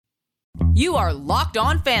You are Locked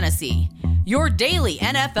On Fantasy, your daily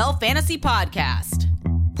NFL fantasy podcast.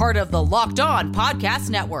 Part of the Locked On Podcast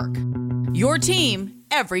Network, your team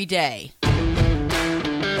every day.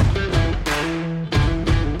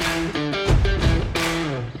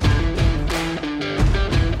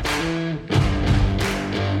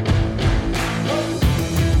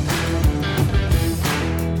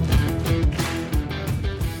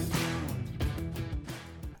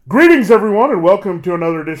 Greetings, everyone, and welcome to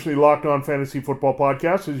another edition of the Locked On Fantasy Football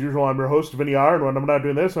Podcast. As usual, I'm your host, Vinnie Iyer, and when I'm not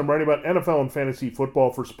doing this, I'm writing about NFL and fantasy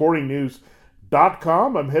football for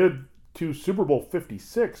SportingNews.com. I'm headed to Super Bowl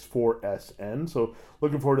 56 for SN, so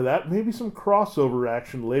looking forward to that. Maybe some crossover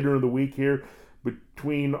action later in the week here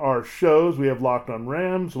between our shows. We have Locked On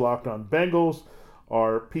Rams, Locked On Bengals,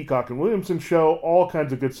 our Peacock and Williamson show, all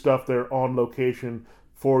kinds of good stuff there on location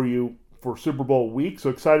for you for Super Bowl week.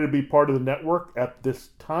 So excited to be part of the network at this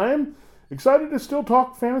time. Excited to still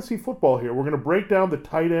talk fantasy football here. We're going to break down the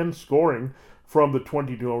tight end scoring from the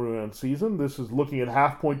 2021 season. This is looking at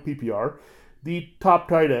half-point PPR. The top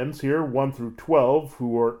tight ends here, 1 through 12,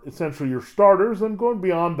 who are essentially your starters, and going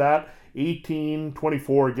beyond that, 18,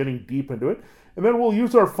 24, getting deep into it. And then we'll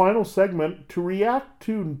use our final segment to react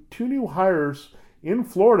to two new hires in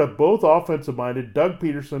Florida, both offensive-minded. Doug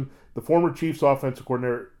Peterson, the former Chiefs offensive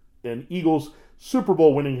coordinator and Eagles Super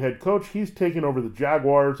Bowl winning head coach. He's taken over the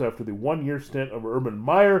Jaguars after the one-year stint of Urban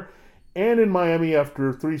Meyer, and in Miami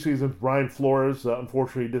after 3 seasons, Brian Flores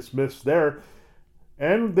unfortunately dismissed there.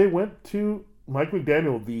 And they went to Mike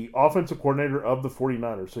McDaniel, the offensive coordinator of the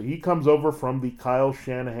 49ers. So he comes over from the Kyle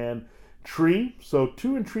Shanahan tree. So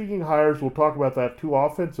two intriguing hires. We'll talk about that. Two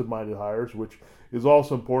offensive-minded hires, which is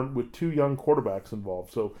also important with two young quarterbacks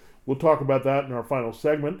involved. So we'll talk about that in our final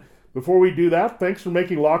segment. Before we do that, thanks for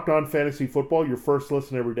making Locked On Fantasy Football your first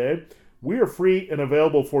listen every day. We are free and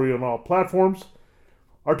available for you on all platforms.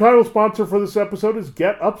 Our title sponsor for this episode is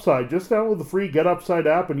Get Upside. Just download the free Get Upside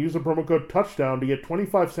app and use the promo code TOUCHDOWN to get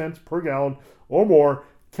 25 cents per gallon or more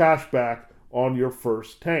cash back on your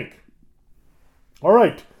first tank. All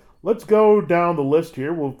right, let's go down the list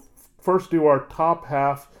here. We'll first do our top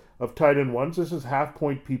half of tight end ones. This is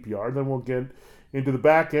half-point PPR. Then we'll get into the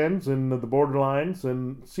back ends and the borderlines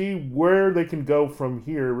and see where they can go from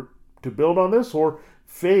here to build on this or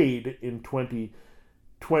fade in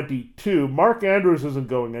 2022. Mark Andrews isn't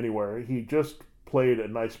going anywhere. He just played a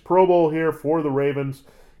nice Pro Bowl here for the Ravens.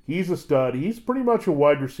 He's a stud. He's pretty much a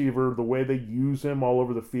wide receiver, the way they use him all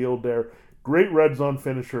over the field there. Great red zone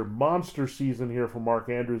finisher. Monster season here for Mark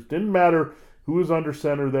Andrews. Didn't matter who was under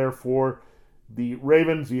center there for the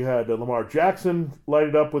Ravens. You had Lamar Jackson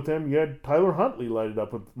lighted up with him. You had Tyler Huntley lighted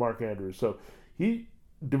up with Mark Andrews. So he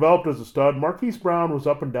developed as a stud. Marquise Brown was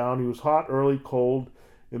up and down. He was hot early, cold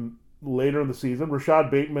later in the season. Rashad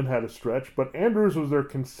Bateman had a stretch, but Andrews was their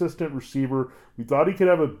consistent receiver. We thought he could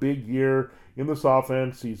have a big year in this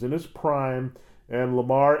offense. He's in his prime, and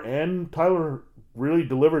Lamar and Tyler really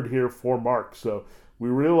delivered here for Mark. So we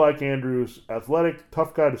really like Andrews. Athletic,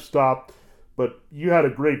 tough guy to stop. But you had a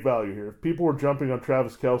great value here. If people were jumping on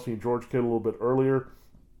Travis Kelce and George Kittle a little bit earlier,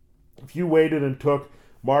 if you waited and took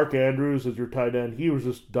Mark Andrews as your tight end, he was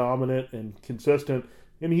just dominant and consistent,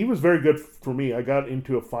 and he was very good for me. I got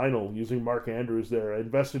into a final using Mark Andrews there. I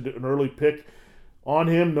invested an early pick on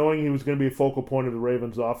him, knowing he was going to be a focal point of the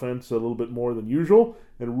Ravens offense a little bit more than usual,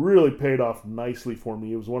 and really paid off nicely for me.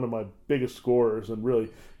 He was one of my biggest scorers and really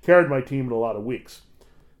carried my team in a lot of weeks.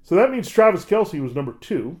 So that means Travis Kelce was number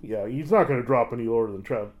 2. Yeah, he's not going to drop any lower than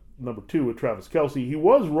number 2 with Travis Kelce. He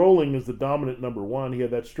was rolling as the dominant number 1. He had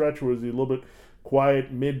that stretch where he was a little bit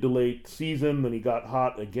quiet mid to late season. Then he got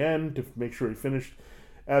hot again to make sure he finished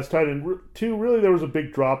as tight end 2. Really, there was a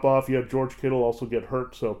big drop-off. You had George Kittle also get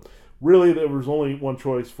hurt. So really, there was only one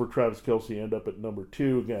choice for Travis Kelce, end up at number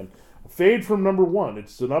 2. Again, a fade from number 1.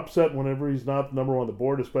 It's an upset whenever he's not number 1 on the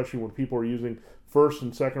board, especially when people are using first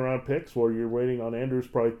and second round picks, while you're waiting on Andrews,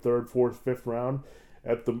 probably third, fourth, fifth round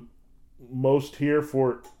at the most here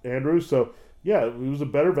for Andrews. So, yeah, it was a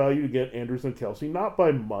better value to get Andrews than Kelce. Not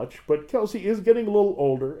by much, but Kelce is getting a little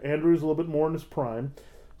older. Andrews a little bit more in his prime.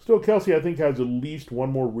 Still, Kelce, I think, has at least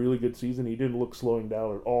one more really good season. He didn't look slowing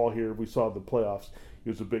down at all here. We saw the playoffs. He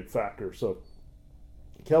was a big factor. So,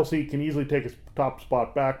 Kelce can easily take his top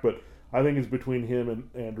spot back, but I think it's between him and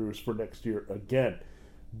Andrews for next year again.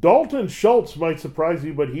 Dalton Schultz might surprise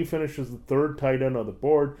you, but he finishes the third tight end on the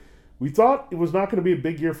board. We thought it was not going to be a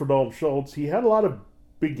big year for Dalton Schultz. He had a lot of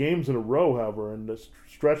big games in a row, however, and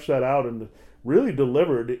stretched that out and really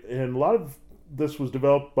delivered. And a lot of this was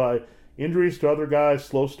developed by injuries to other guys,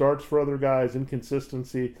 slow starts for other guys,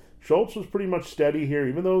 inconsistency. Schultz was pretty much steady here,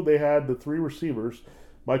 even though they had the 3 receivers.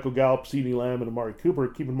 Michael Gallup, CeeDee Lamb, and Amari Cooper.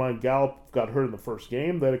 Keep in mind, Gallup got hurt in the first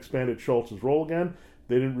game. That expanded Schultz's role again.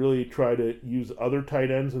 They didn't really try to use other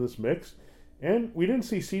tight ends in this mix. And we didn't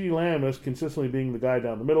see CeeDee Lamb as consistently being the guy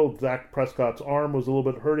down the middle. Dak Prescott's arm was a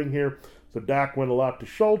little bit hurting here. So Dak went a lot to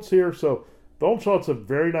Schultz here. So Dalton Schultz a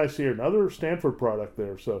very nice year. Another Stanford product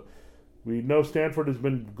there. So we know Stanford has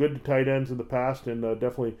been good to tight ends in the past. And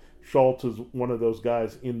definitely Schultz is one of those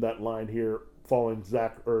guys in that line here following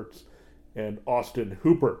Zach Ertz and Austin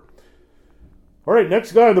Hooper. All right,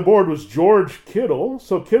 next guy on the board was George Kittle.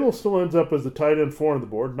 So Kittle still ends up as the tight end 4 on the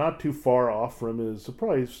board. Not too far off from his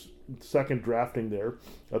surprise second drafting there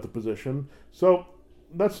at the position. So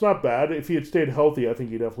that's not bad. If he had stayed healthy, I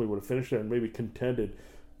think he definitely would have finished there and maybe contended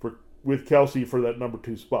with Kelce for that number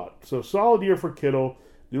 2 spot. So solid year for Kittle.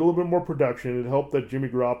 Did a little bit more production. It helped that Jimmy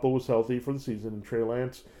Garoppolo was healthy for the season, and Trey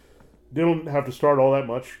Lance didn't have to start all that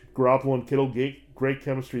much. Garoppolo and Kittle, great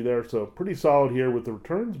chemistry there. So pretty solid here with the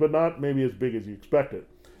returns, but not maybe as big as you expected.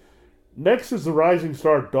 Next is the rising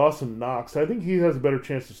star Dawson Knox. I think he has a better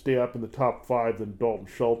chance to stay up in the top 5 than Dalton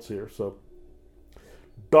Schultz here. So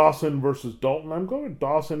Dawson versus Dalton. I'm going with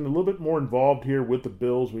Dawson, a little bit more involved here with the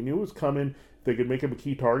Bills. We knew it was coming. They could make him a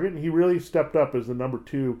key target, and he really stepped up as the number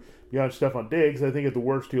 2 behind Stephon Diggs. I think at the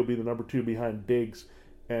worst he'll be the number 2 behind Diggs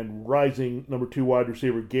and rising number 2 wide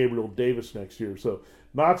receiver Gabriel Davis next year. So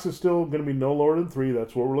Knox is still going to be no lower than 3.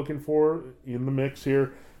 That's what we're looking for in the mix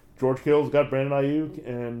here. George Kittle's got Brandon Ayuk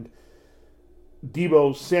and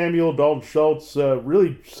Deebo Samuel. Dalton Schultz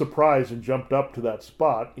really surprised and jumped up to that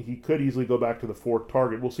spot. He could easily go back to the 4th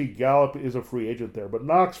target. We'll see. Gallup is a free agent there, but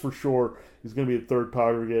Knox for sure is going to be the 3rd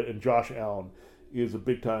target, and Josh Allen is a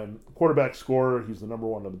big-time quarterback scorer. He's the number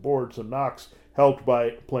 1 on the board, so Knox helped by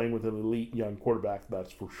playing with an elite young quarterback,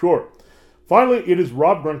 that's for sure. Finally, it is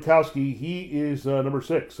Rob Gronkowski. He is number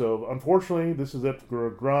 6. So unfortunately, this is it for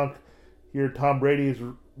Gronk. Here, Tom Brady has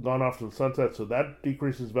gone off to the sunset, so that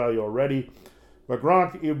decreases value already. But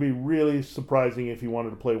Gronk, it would be really surprising if he wanted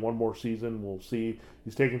to play one more season. We'll see.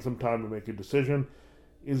 He's taking some time to make a decision.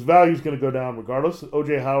 His value is going to go down regardless.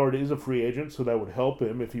 O.J. Howard is a free agent, so that would help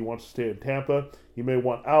him if he wants to stay in Tampa. He may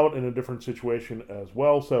want out in a different situation as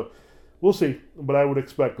well. So we'll see. But I would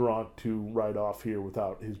expect Gronk to ride off here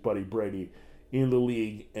without his buddy Brady in the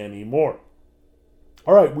league anymore.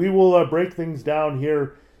 All right, we will break things down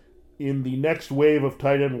here in the next wave of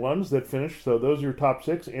tight end ones that finish. So those are your top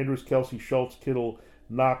 6. Andrews, Kelce, Schultz, Kittle,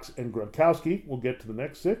 Knox, and Gronkowski. We'll get to the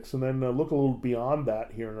next 6 and then look a little beyond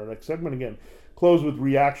that here in our next segment. Again, close with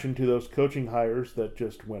reaction to those coaching hires that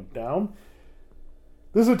just went down.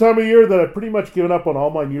 This is a time of year that I've pretty much given up on all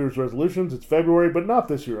my New Year's resolutions. It's February, but not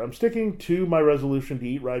this year. I'm sticking to my resolution to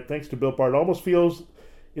eat right thanks to Built Bar. It almost feels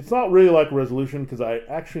it's not really like a resolution because I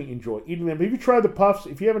actually enjoy eating them. Have you tried the Puffs?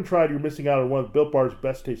 If you haven't tried, you're missing out on one of Built Bar's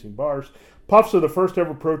best tasting bars. Puffs are the first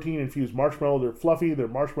ever protein-infused marshmallow. They're fluffy, they're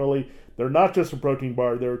marshmallowy. They're not just a protein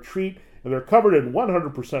bar, they're a treat, and they're covered in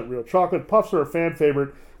 100% real chocolate. Puffs are a fan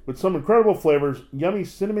favorite with some incredible flavors: yummy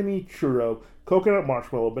cinnamony churro, coconut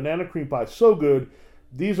marshmallow, banana cream pie. So good.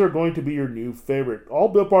 These are going to be your new favorite. All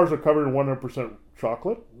Built Bars are covered in 100%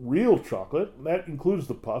 chocolate, real chocolate. That includes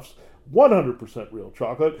the Puffs. 100% real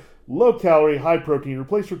chocolate, low calorie, high protein.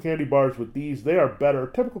 Replace your candy bars with these. They are better.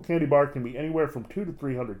 A typical candy bar can be anywhere from 200 to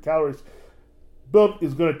 300 calories. Built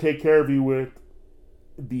is going to take care of you with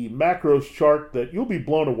the macros chart that you'll be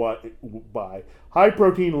blown away by. High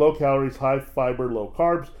protein, low calories, high fiber, low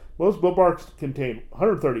carbs. Most Built Bars contain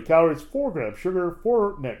 130 calories, 4 grams sugar,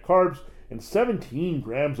 4 net carbs, and 17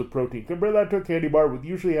 grams of protein. Compare that to a candy bar which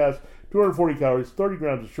usually has 240 calories, 30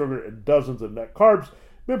 grams of sugar, and dozens of net carbs.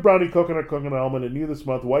 Mint brownie, coconut almond, and new this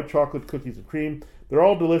month, white chocolate cookies and cream. They're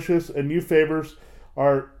all delicious, and new flavors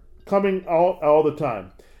are coming all the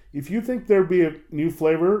time. If you think there'd be a new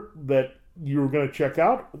flavor that you're going to check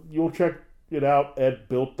out, you'll check it out at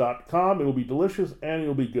Built.com. It will be delicious, and it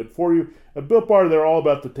will be good for you. At Built Bar, they're all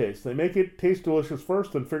about the taste. They make it taste delicious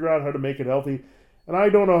first, and figure out how to make it healthy. And I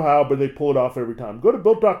don't know how, but they pull it off every time. Go to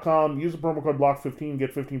Built.com, use the promo code LOCK15,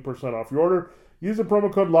 get 15% off your order. Use the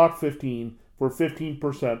promo code LOCK15 for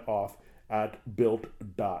 15% off at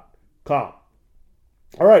Built.com.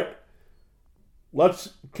 All right, let's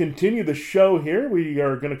continue the show here. We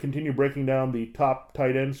are going to continue breaking down the top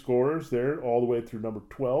tight end scorers there all the way through number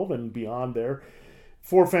 12 and beyond there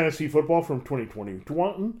for fantasy football from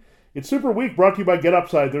 2021. It's Super Week brought to you by Get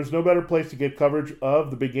Upside. There's no better place to get coverage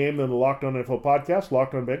of the big game than the Locked On NFL podcast.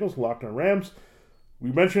 Locked On Bengals, Locked On Rams,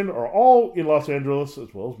 we mentioned, are all in Los Angeles,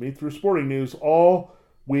 as well as me through Sporting News, all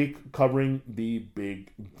week covering the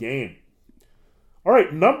big game. All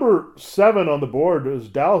right, number 7 on the board is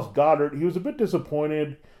Dallas Goedert. He was a bit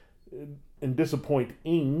disappointed and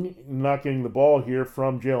disappointing not getting the ball here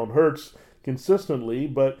from Jalen Hurts consistently,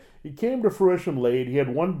 but it came to fruition late. He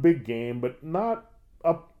had one big game, but not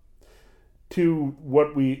up to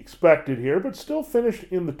what we expected here, but still finished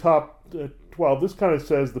in the top 12. This kind of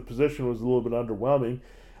says the position was a little bit underwhelming.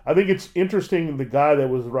 I think it's interesting the guy that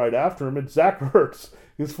was right after him, it's Zach Ertz,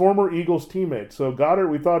 his former Eagles teammate. So Goddard,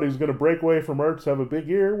 we thought he was going to break away from Ertz, have a big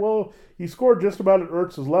year. Well, he scored just about at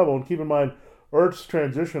Ertz's level, and keep in mind, Ertz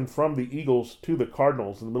transitioned from the Eagles to the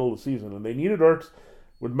Cardinals in the middle of the season, and they needed Ertz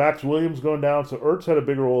with Max Williams going down, so Ertz had a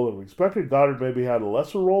bigger role than we expected. Goddard maybe had a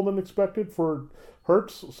lesser role than expected for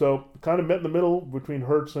Hurts, so kind of met in the middle between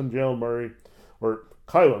Hurts and Kyler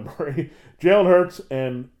Murray. Jalen Hurts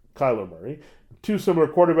and Kyler Murray. Two similar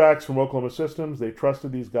quarterbacks from Oklahoma systems. They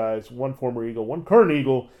trusted these guys, one former Eagle, one current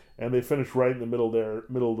Eagle, and they finished right in the middle there,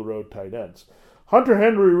 middle of the road tight ends. Hunter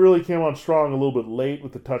Henry really came on strong a little bit late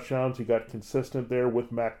with the touchdowns. He got consistent there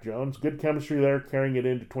with Mac Jones. Good chemistry there, carrying it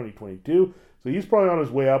into 2022. So he's probably on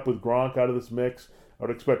his way up with Gronk out of this mix. I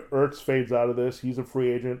would expect Ertz fades out of this. He's a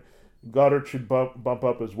free agent. Goddard should bump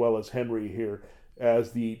up as well as Henry here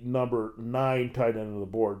as the number 9 tight end of the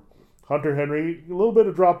board. Hunter Henry, a little bit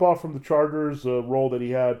of drop-off from the Chargers role that he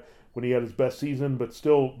had when he had his best season, but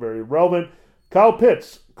still very relevant. Kyle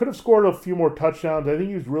Pitts could have scored a few more touchdowns. I think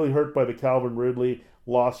he was really hurt by the Calvin Ridley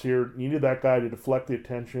loss here. Needed that guy to deflect the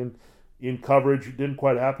attention in coverage. It didn't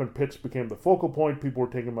quite happen. Pitts became the focal point. People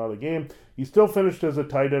were taking him out of the game. He still finished as a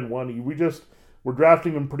tight end 1. We're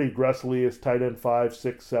drafting him pretty aggressively as tight end 5,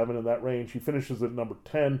 6, 7 in that range. He finishes at number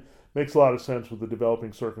 10. Makes a lot of sense with the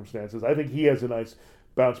developing circumstances. I think he has a nice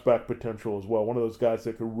bounce-back potential as well. One of those guys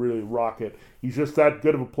that could really rock it. He's just that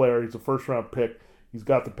good of a player. He's a first-round pick. He's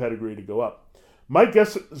got the pedigree to go up. Mike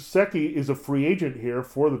Gesicki is a free agent here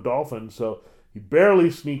for the Dolphins, so he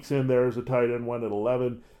barely sneaks in there as a tight end 1 at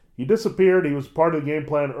 11. He disappeared. He was part of the game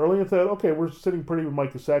plan early and thought, okay, we're sitting pretty with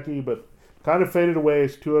Mike Gesicki, but kind of faded away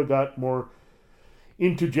as Tua got more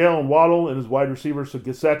into Jalen Waddle and his wide receiver. So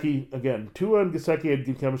Gesicki, again, Tua and Gesicki had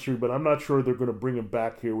good chemistry, but I'm not sure they're going to bring him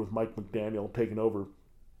back here with Mike McDaniel taking over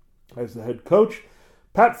as the head coach.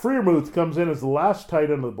 Pat Freiermuth comes in as the last tight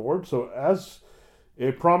end of the board, so as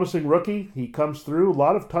a promising rookie, he comes through. A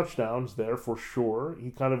lot of touchdowns there for sure. He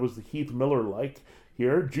kind of was the Heath Miller-like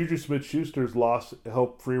here. Juju Smith-Schuster's loss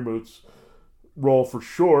helped Freiermuth's role for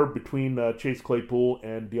sure between Chase Claypool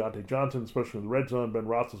and Deontay Johnson, especially in the red zone. Ben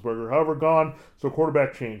Roethlisberger, however, gone. So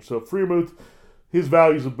quarterback change. So Freiermuth, his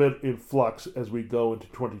value's a bit in flux as we go into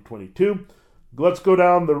 2022. Let's go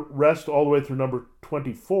down the rest all the way through number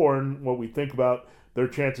 24 and what we think about their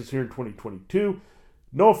chances here in 2022.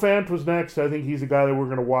 Noah Fant was next. I think he's a guy that we're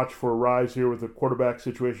going to watch for a rise here with the quarterback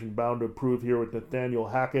situation bound to improve here with Nathaniel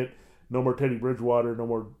Hackett. No more Teddy Bridgewater, no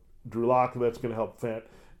more Drew Lock. That's going to help Fant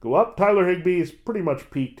go up. Tyler Higbee is pretty much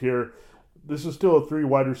peaked here. This is still a 3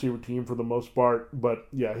 wide receiver team for the most part, but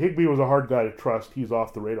yeah, Higbee was a hard guy to trust. He's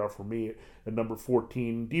off the radar for me at number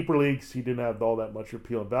 14. Deeper leagues, he didn't have all that much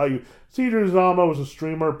appeal and value. Cedar Uzama was a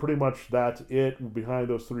streamer. Pretty much that's it. Behind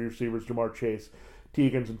those 3 receivers, Jamar Chase,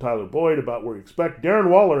 Teagans, and Tyler Boyd, about where you expect. Darren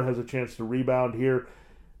Waller has a chance to rebound here.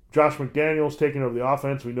 Josh McDaniels taking over the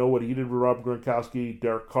offense. We know what he did with Rob Gronkowski.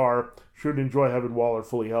 Derek Carr should enjoy having Waller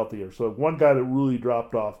fully healthier. So one guy that really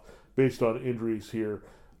dropped off based on injuries here,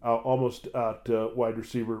 almost at wide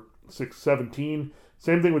receiver 6-17.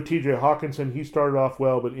 Same thing with TJ Hawkinson. He started off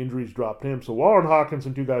well, but injuries dropped him. So Waller and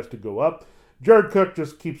Hawkinson, 2 guys to go up. Jared Cook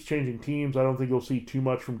just keeps changing teams. I don't think you'll see too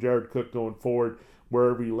much from Jared Cook going forward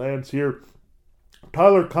wherever he lands here.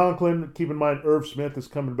 Tyler Conklin, keep in mind Irv Smith is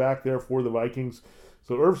coming back there for the Vikings.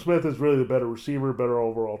 So Irv Smith is really the better receiver, better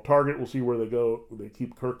overall target. We'll see where they go. They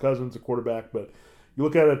keep Kirk Cousins, a quarterback, but you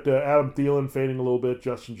look at it, Adam Thielen fading a little bit,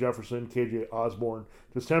 Justin Jefferson, KJ Osborne.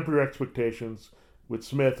 Just temper your expectations with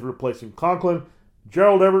Smith replacing Conklin.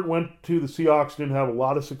 Gerald Everett went to the Seahawks, didn't have a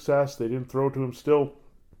lot of success. They didn't throw to him still.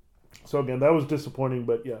 So again, that was disappointing,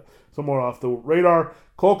 but yeah, somewhere off the radar.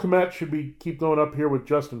 Cole Kmet should keep going up here with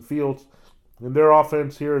Justin Fields in their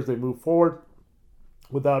offense here as they move forward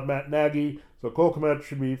without Matt Nagy. So Cole Kmet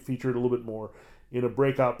should be featured a little bit more in a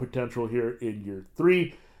breakout potential here in year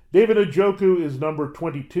 3. David Njoku is number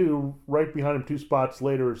 22. Right behind him 2 spots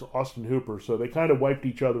later is Austin Hooper. So they kind of wiped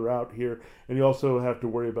each other out here. And you also have to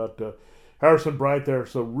worry about Harrison Bryant there.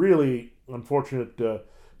 So really unfortunate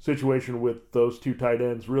situation with those 2 tight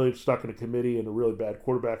ends. Really stuck in a committee in a really bad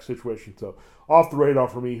quarterback situation. So off the radar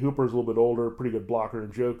for me. Hooper's a little bit older. Pretty good blocker.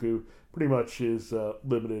 Njoku pretty much is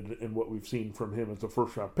limited in what we've seen from him as a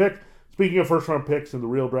first-round pick. Speaking of first-round picks in the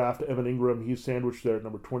real draft, Evan Ingram, he's sandwiched there at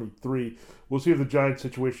number 23. We'll see if the Giants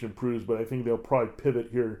situation improves, but I think they'll probably pivot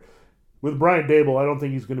here with Brian Dable, I don't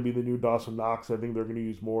think he's going to be the new Dawson Knox. I think they're going to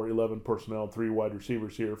use more 11 personnel, 3 wide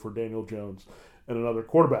receivers here for Daniel Jones and another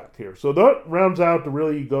quarterback here. So that rounds out to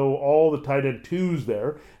really go all the tight end twos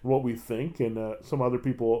there and what we think. And some other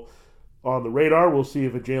people on the radar, we'll see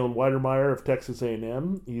if a Jalen Weidermeyer of Texas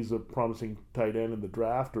A&M, he's a promising tight end in the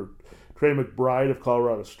draft, or Trey McBride of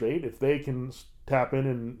Colorado State, if they can tap in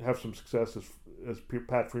and have some success as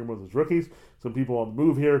Pat Freeman with his rookies. Some people on the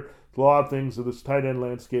move here. A lot of things of this tight end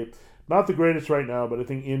landscape. Not the greatest right now, but I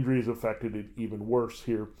think injuries affected it even worse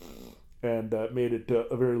here and made it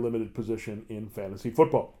a very limited position in fantasy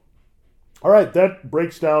football. All right, that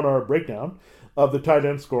breaks down our breakdown of the tight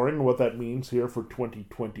end scoring and what that means here for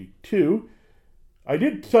 2022. I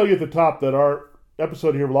did tell you at the top that our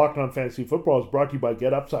episode here of Locked On Fantasy Football is brought to you by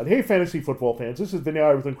Get Upside. Hey, fantasy football fans, this is Vinnie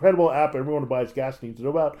Iyer with an incredible app everyone who buys gas needs to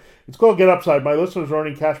know about. It's called Get Upside. My listeners are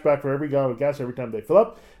earning cash back for every gallon of gas every time they fill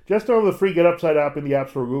up. Just download the free Get Upside app in the App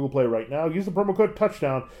Store or Google Play right now. Use the promo code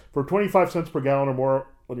TOUCHDOWN for 25 cents per gallon or more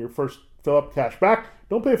on your first fill up. Cash back.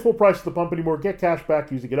 Don't pay full price at the pump anymore. Get cash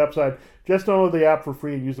back using Get Upside. Just download the app for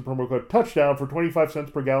free and use the promo code TOUCHDOWN for 25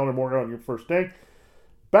 cents per gallon or more on your first tank.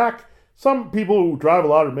 Back. Some people who drive a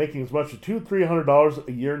lot are making as much as $200-300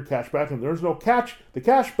 a year in cash back, and there's no catch. The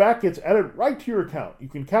cash back gets added right to your account. You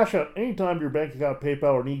can cash out anytime to your bank account,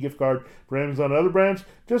 PayPal, or an e-gift card for Amazon and other brands.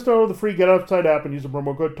 Just download the free Get Upside app and use the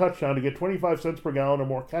promo code TOUCHDOWN to get 25 cents per gallon or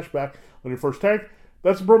more cash back on your first tank.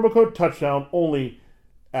 That's the promo code TOUCHDOWN only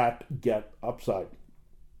at Get Upside.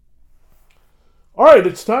 All right,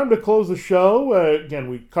 it's time to close the show.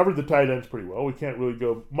 Again, we covered the tight ends pretty well. We can't really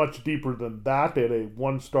go much deeper than that at a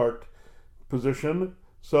one-start position.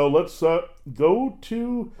 So let's go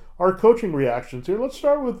to our coaching reactions here. Let's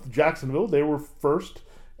start with Jacksonville. They were first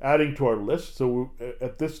adding to our list. So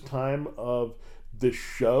at this time of this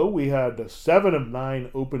show, we had 7 of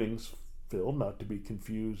 9 openings filled, not to be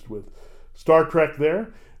confused with Star Trek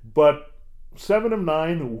there, but 7 of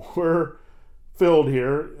 9 were filled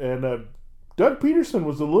here. And Doug Peterson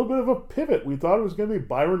was a little bit of a pivot. We thought it was going to be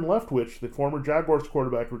Byron Leftwich, the former Jaguars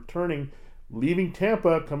quarterback, returning, leaving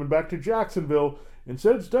Tampa, coming back to Jacksonville.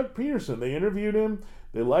 Instead, it's Doug Peterson. They interviewed him.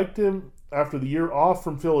 They liked him after the year off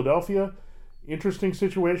from Philadelphia. Interesting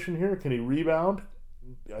situation here. Can he rebound?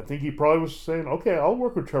 I think he probably was saying, okay, I'll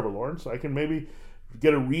work with Trevor Lawrence. I can maybe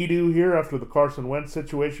get a redo here after the Carson Wentz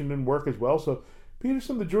situation didn't work as well. So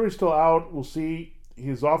Peterson, the jury's still out. We'll see.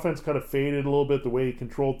 His offense kind of faded a little bit, the way he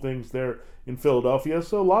controlled things there in Philadelphia.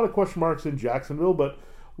 So a lot of question marks in Jacksonville, but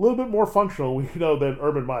a little bit more functional, we know, than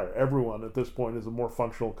Urban Meyer. Everyone at this point is a more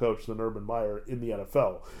functional coach than Urban Meyer in the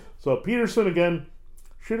NFL. So Peterson, again,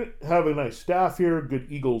 should have a nice staff here, good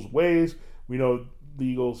Eagles ways. We know the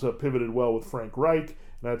Eagles pivoted well with Frank Reich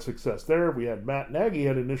and had success there. We had Matt Nagy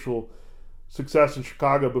had initial success in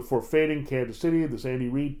Chicago before fading. Kansas City, this Andy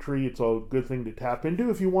Reid tree, it's a good thing to tap into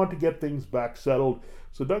if you want to get things back settled.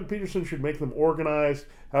 So Doug Peterson should make them organized,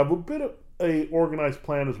 have a bit of a organized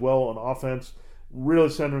plan as well on offense, really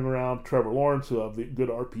centering around Trevor Lawrence, who have the good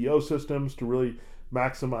RPO systems to really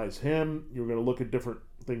maximize him. You're going to look at different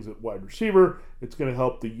things at wide receiver. It's going to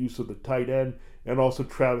help the use of the tight end, and also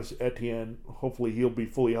Travis Etienne. Hopefully he'll be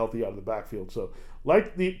fully healthy out of the backfield. So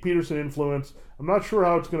like the Peterson influence, I'm not sure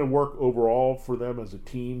how it's going to work overall for them as a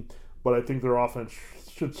team, but I think their offense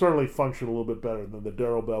should certainly function a little bit better than the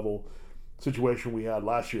Darrell Bevell situation we had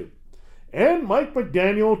last year. And Mike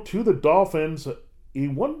McDaniel to the Dolphins, a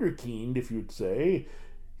wonderkind, if you'd say.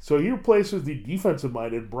 So he replaces the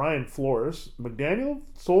defensive-minded Brian Flores. McDaniel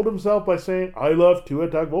sold himself by saying, I love Tua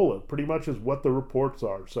Tagovailoa, pretty much is what the reports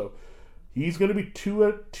are. So he's going to be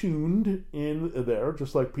Tua-tuned in there,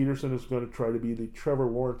 just like Peterson is going to try to be the Trevor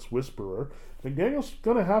Lawrence whisperer. McDaniel's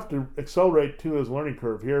going to have to accelerate Tua's learning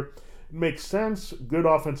curve here. It makes sense. Good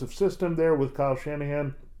offensive system there with Kyle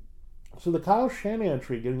Shanahan. So the Kyle Shanahan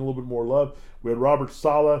tree getting a little bit more love. We had Robert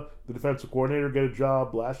Saleh, the defensive coordinator, get a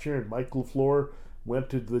job last year, and Mike LaFleur went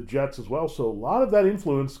to the Jets as well. So a lot of that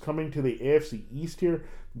influence coming to the AFC East here.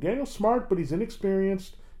 Daniel's smart, but he's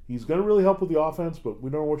inexperienced. He's going to really help with the offense, but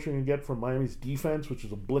we don't know what you're going to get from Miami's defense, which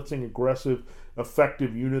is a blitzing, aggressive,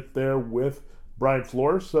 effective unit there with Brian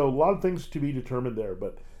Flores. So a lot of things to be determined there.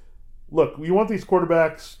 But look, we want these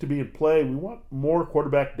quarterbacks to be in play. We want more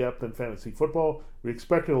quarterback depth in fantasy football. We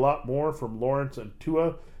expected a lot more from Lawrence and Tua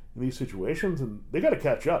in these situations, and they got to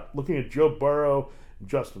catch up. Looking at Joe Burrow and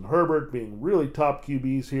Justin Herbert being really top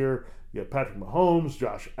QBs here. You have Patrick Mahomes,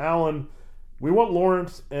 Josh Allen. We want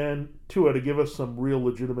Lawrence and Tua to give us some real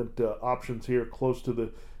legitimate options here close to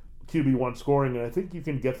the QB1 scoring, and I think you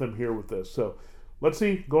can get them here with this. So let's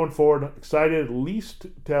see going forward. Excited at least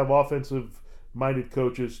to have offensive minded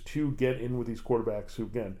coaches to get in with these quarterbacks who,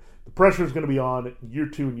 again, the pressure is going to be on year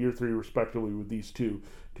 2 and year 3 respectively with these two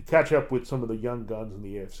to catch up with some of the young guns in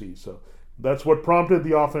the AFC. So that's what prompted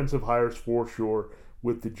the offensive hires for sure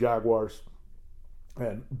with the Jaguars.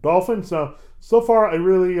 And Dolphins, so far I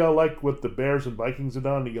really like what the Bears and Vikings have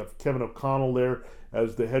done. You have Kevin O'Connell there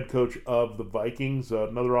as the head coach of the Vikings,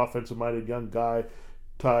 another offensive-minded young guy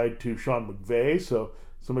tied to Sean McVay, so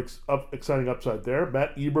some exciting upside there.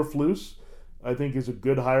 Matt Eberflus, I think, is a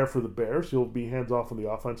good hire for the Bears. He'll be hands-off on the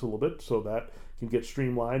offense a little bit, so that can get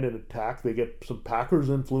streamlined and attack. They get some Packers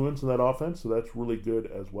influence in that offense, so that's really good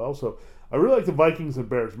as well. So I really like the Vikings and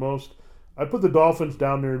Bears most. I put the Dolphins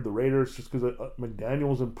down near the Raiders just because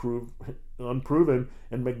McDaniels unproven,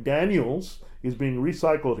 and McDaniels is being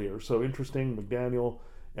recycled here. So interesting, McDaniels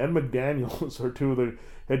are two of the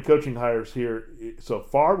head coaching hires here so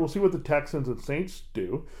far. We'll see what the Texans and Saints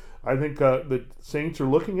do. I think the Saints are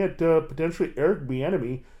looking at potentially Eric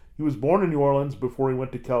Bieniemy. He was born in New Orleans before he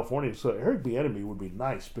went to California. So Eric Bieniemy would be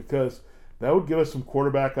nice because that would give us some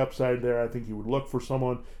quarterback upside there. I think he would look for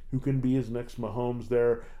someone who can be his next Mahomes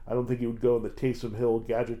there. I don't think he would go the Taysom Hill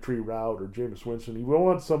gadgetry route or Jameis Winston. He would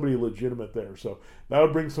want somebody legitimate there. So that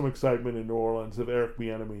would bring some excitement in New Orleans if Eric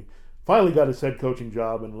Bieniemy finally got his head coaching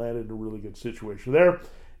job and landed in a really good situation there.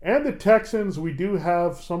 And the Texans, we do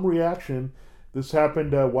have some reaction. This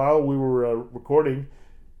happened while we were recording,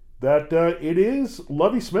 that it is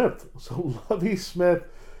Lovie Smith. So Lovie Smith,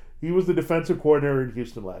 he was the defensive coordinator in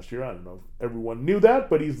Houston last year. I don't know if everyone knew that,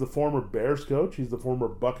 but he's the former Bears coach. He's the former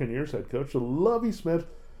Buccaneers head coach. So Lovie Smith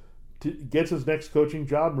gets his next coaching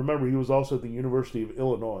job. Remember, he was also at the University of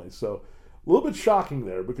Illinois. So a little bit shocking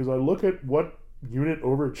there because I look at what unit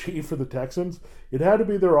overachieved for the Texans. It had to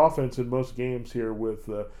be their offense in most games here with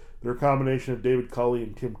their combination of David Culley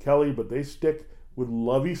and Tim Kelly, but they stick with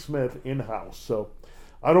Lovie Smith in-house. So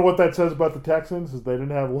I don't know what that says about the Texans, as they didn't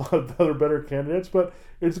have a lot of other better candidates, but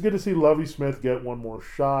it's good to see Lovie Smith get one more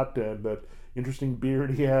shot, and that interesting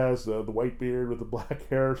beard he has, the white beard with the black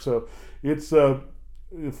hair. So it's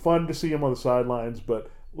fun to see him on the sidelines, but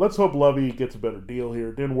let's hope Lovie gets a better deal here.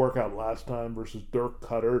 It didn't work out last time versus Dirk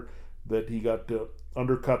Cutter, that he got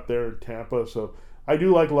undercut there in Tampa. So I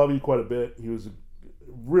do like Lovie quite a bit. He was a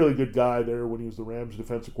really good guy there when he was the Rams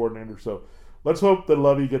defensive coordinator. So let's hope that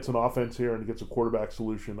Lovie gets an offense here and gets a quarterback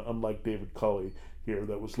solution, unlike David Culley here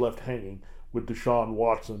that was left hanging with Deshaun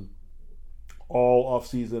Watson all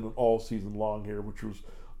offseason and all season long here, which was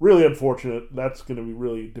really unfortunate. That's going to be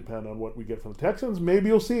really depend on what we get from the Texans. Maybe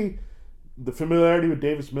you'll see the familiarity with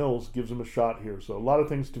Davis Mills gives him a shot here. So a lot of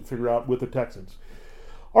things to figure out with the Texans.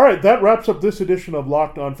 All right, that wraps up this edition of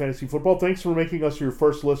Locked On Fantasy Football. Thanks for making us your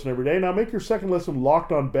first listen every day. Now make your second listen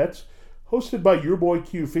Locked On Bets, hosted by your boy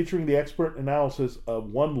Q, featuring the expert analysis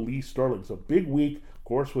of one Lee Sterling. So big week, of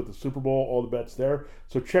course, with the Super Bowl, all the bets there.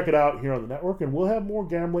 So check it out here on the network, and we'll have more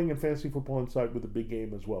gambling and fantasy football insight with the big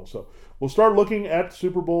game as well. So we'll start looking at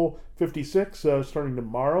Super Bowl 56 starting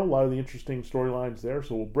tomorrow. A lot of the interesting storylines there.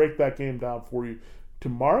 So we'll break that game down for you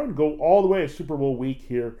tomorrow and go all the way to Super Bowl week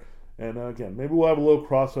here. And again, maybe we'll have a little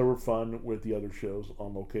crossover fun with the other shows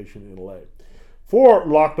on location in LA. For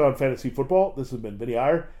Locked On Fantasy Football, this has been Vinnie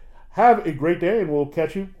Iyer. Have a great day, and we'll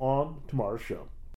catch you on tomorrow's show.